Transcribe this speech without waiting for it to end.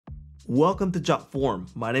Welcome to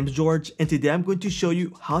Jotform. My name is George, and today I'm going to show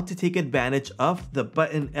you how to take advantage of the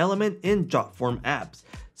button element in Jotform apps.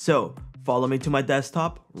 So follow me to my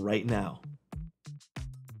desktop right now.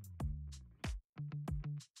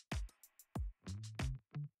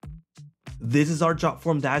 This is our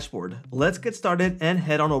Jotform dashboard. Let's get started and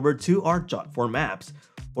head on over to our Jotform apps.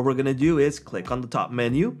 What we're gonna do is click on the top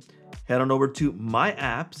menu, head on over to My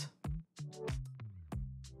Apps,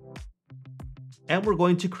 and we're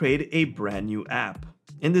going to create a brand new app.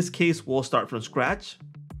 In this case, we'll start from scratch.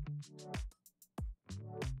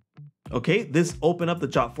 Okay, this open up the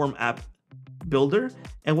Jotform app builder.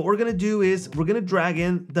 And what we're gonna do is we're gonna drag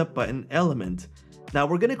in the button element. Now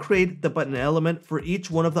we're gonna create the button element for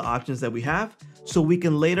each one of the options that we have so we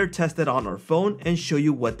can later test it on our phone and show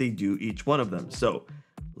you what they do each one of them. So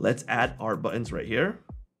let's add our buttons right here.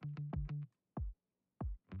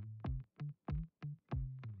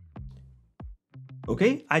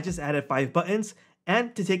 Okay, I just added 5 buttons,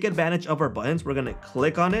 and to take advantage of our buttons, we're gonna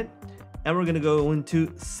click on it and we're gonna go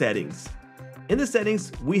into settings. In the settings,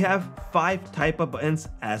 we have 5 type of buttons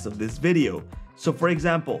as of this video. So for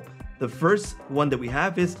example, the first one that we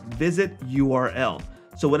have is visit URL.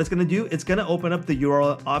 So what it's gonna do, it's gonna open up the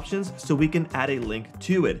URL options so we can add a link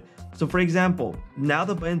to it. So for example, now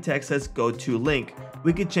the button text says go to link.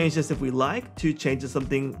 We could change this if we like to change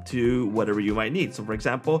something to whatever you might need. So for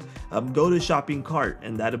example, go to shopping cart,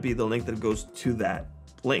 and that'll be the link that goes to that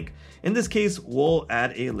link. In this case, we'll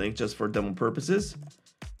add a link just for demo purposes.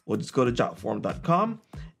 We'll just go to jotform.com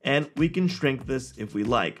and we can shrink this if we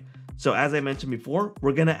like. So as I mentioned before,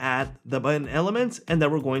 we're gonna add the button elements and then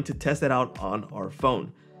we're going to test it out on our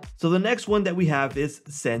phone. So the next one that we have is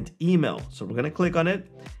send email. So we're gonna click on it.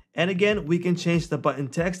 And again, we can change the button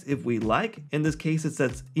text if we like. In this case, it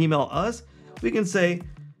says email us. We can say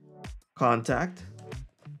contact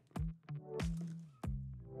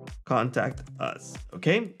us,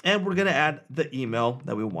 okay? And we're gonna add the email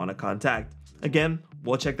that we wanna contact. Again,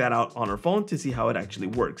 we'll check that out on our phone to see how it actually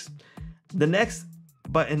works. The next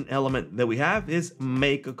button element that we have is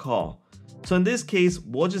make a call. So in this case,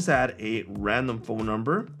 we'll just add a random phone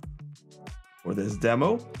number for this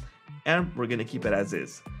demo, and we're gonna keep it as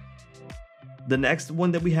is. The next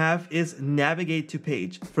one that we have is navigate to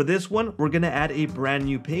page. For this one, we're gonna add a brand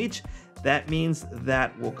new page. That means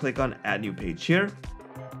that we'll click on add new page here,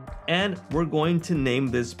 and we're going to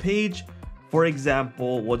name this page. For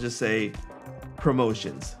example, we'll just say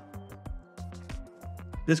promotions.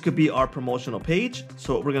 This could be our promotional page.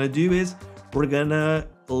 So what we're gonna do is we're gonna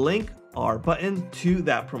link our button to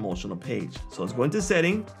that promotional page. So let's go into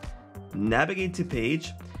setting, navigate to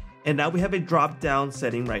page, and now we have a drop down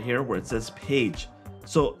setting right here where it says page.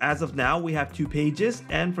 So as of now, we have 2 pages,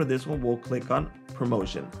 and for this one, we'll click on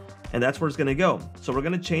promotion, and that's where it's gonna go. So we're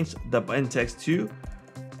gonna change the button text to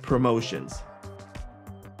promotions.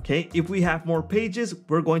 Okay, if we have more pages,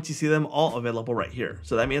 we're going to see them all available right here.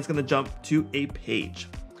 So that means it's gonna jump to a page.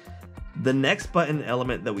 The next button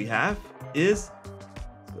element that we have is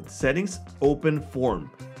settings, open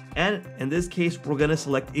form. And in this case, we're gonna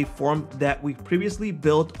select a form that we previously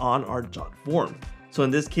built on our Jotform. So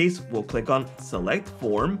in this case, we'll click on select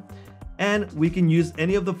form, and we can use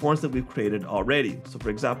any of the forms that we've created already. So for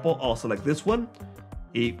example, I'll select this one,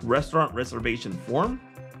 a restaurant reservation form.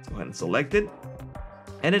 Let's go ahead and select it.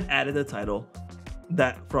 And it added the title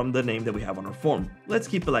that from the name that we have on our form. Let's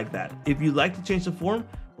keep it like that. If you like to change the form,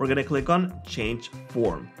 we're gonna click on change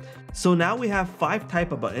form. So now we have 5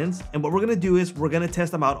 type of buttons, and what we're gonna do is we're gonna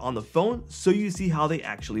test them out on the phone so you see how they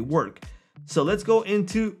actually work. So let's go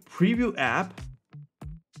into preview app.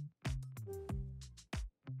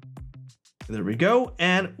 There we go.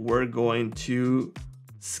 And we're going to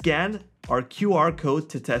scan our QR code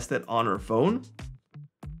to test it on our phone.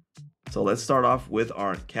 So let's start off with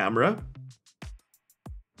our camera.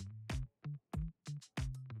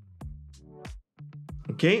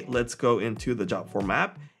 Okay, let's go into the Jotform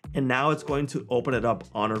app, and now it's going to open it up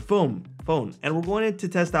on our phone, and we're going to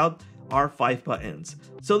test out our 5 buttons.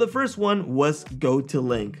 So the first one was go to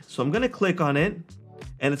link. So I'm gonna click on it,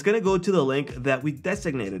 and it's gonna go to the link that we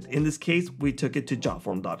designated. In this case, we took it to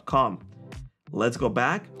jotform.com. Let's go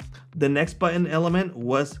back. The next button element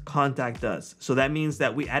was contact us. So that means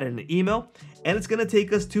that we added an email, and it's gonna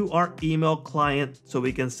take us to our email client so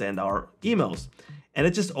we can send our emails. And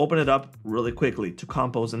it just opened it up really quickly to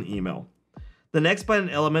compose an email. The next button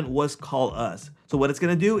element was call us. So what it's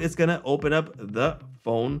gonna do, it's gonna open up the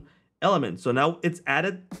phone element. So now it's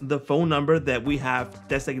added the phone number that we have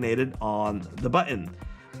designated on the button.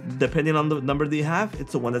 Depending on the number that you have,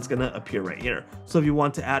 it's the one that's gonna appear right here. So if you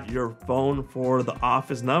want to add your phone for the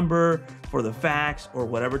office number, for the fax, or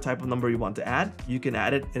whatever type of number you want to add, you can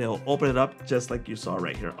add it and it'll open it up just like you saw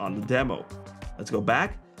right here on the demo. Let's go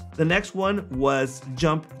back. The next one was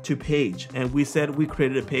jump to page, and we said we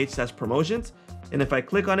created a page that's promotions, and if I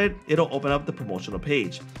click on it, it'll open up the promotional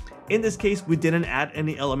page. In this case, we didn't add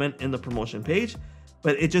any element in the promotion page,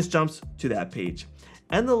 but it just jumps to that page.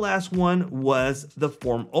 And the last one was the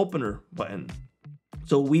form opener button.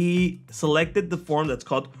 So we selected the form that's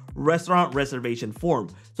called restaurant reservation form.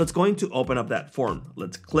 So it's going to open up that form.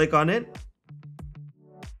 Let's click on it.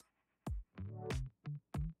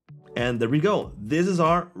 And there we go. This is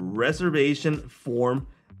our reservation form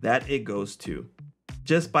that it goes to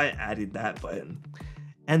just by adding that button.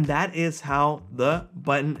 And that is how the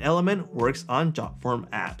button element works on Jotform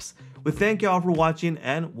apps. We thank you all for watching,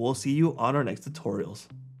 and we'll see you on our next tutorials.